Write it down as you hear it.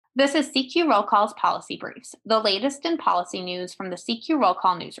This is CQ Roll Call's Policy Briefs, the latest in policy news from the CQ Roll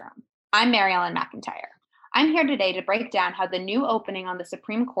Call newsroom. I'm Mary Ellen McIntyre. I'm here today to break down how the new opening on the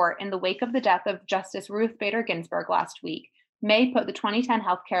Supreme Court in the wake of the death of Justice Ruth Bader Ginsburg last week may put the 2010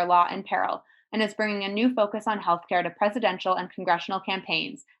 healthcare law in peril and is bringing a new focus on healthcare to presidential and congressional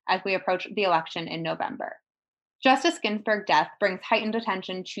campaigns as we approach the election in November. Justice Ginsburg's death brings heightened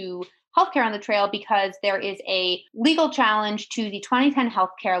attention to healthcare on the trail because there is a legal challenge to the 2010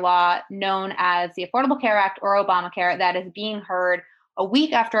 healthcare law known as the Affordable Care Act or Obamacare that is being heard a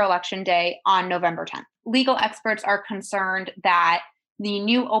week after Election Day on November 10th. Legal experts are concerned that the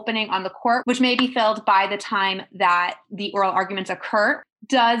new opening on the court, which may be filled by the time that the oral arguments occur,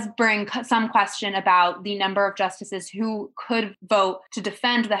 does bring some question about the number of justices who could vote to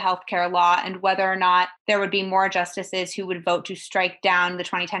defend the healthcare law and whether or not there would be more justices who would vote to strike down the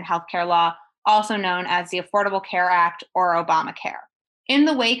 2010 healthcare law, also known as the Affordable Care Act or Obamacare. In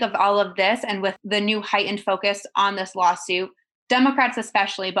the wake of all of this, and with the new heightened focus on this lawsuit, Democrats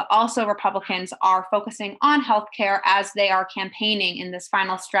especially, but also Republicans, are focusing on healthcare as they are campaigning in this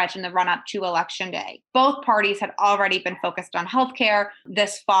final stretch in the run-up to Election Day. Both parties had already been focused on healthcare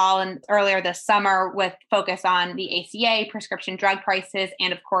this fall and earlier this summer with focus on the ACA, prescription drug prices,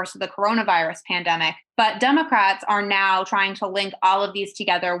 and of course the coronavirus pandemic. But Democrats are now trying to link all of these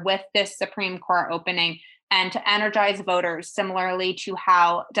together with this Supreme Court opening and to energize voters, similarly to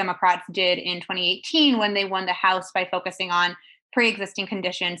how Democrats did in 2018 when they won the House by focusing on pre-existing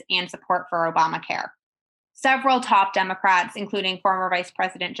conditions and support for Obamacare. Several top Democrats, including former Vice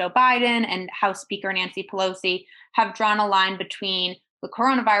President Joe Biden and House Speaker Nancy Pelosi, have drawn a line between the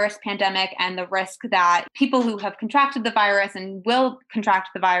coronavirus pandemic and the risk that people who have contracted the virus and will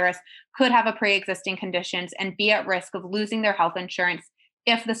contract the virus could have a pre-existing conditions and be at risk of losing their health insurance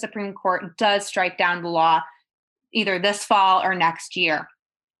if the Supreme Court does strike down the law either this fall or next year.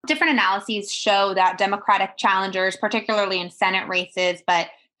 Different analyses show that Democratic challengers, particularly in Senate races, but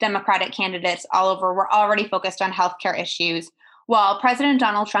Democratic candidates all over, were already focused on healthcare issues, while President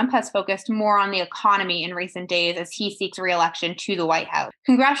Donald Trump has focused more on the economy in recent days as he seeks re-election to the White House.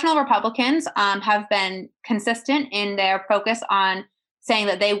 Congressional Republicans have been consistent in their focus on saying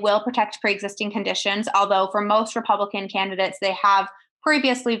that they will protect pre-existing conditions, although for most Republican candidates, they have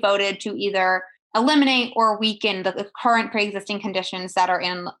previously voted to either eliminate or weaken the current pre-existing conditions that are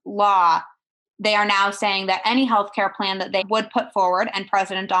in law. They are now saying that any healthcare plan that they would put forward, and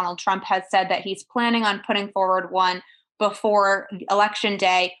President Donald Trump has said that he's planning on putting forward one before Election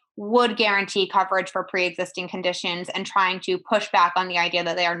Day, would guarantee coverage for pre-existing conditions and trying to push back on the idea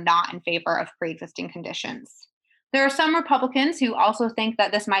that they are not in favor of pre-existing conditions. There are some Republicans who also think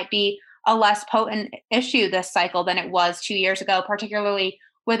that this might be a less potent issue this cycle than it was 2 years ago, particularly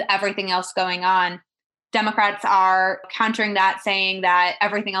with everything else going on. Democrats are countering that, saying that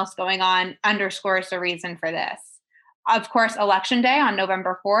everything else going on underscores the reason for this. Of course, Election Day on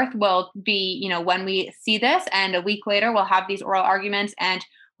November 4th will be, when we see this, and a week later we'll have these oral arguments, and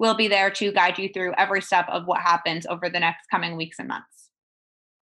we'll be there to guide you through every step of what happens over the next coming weeks and months.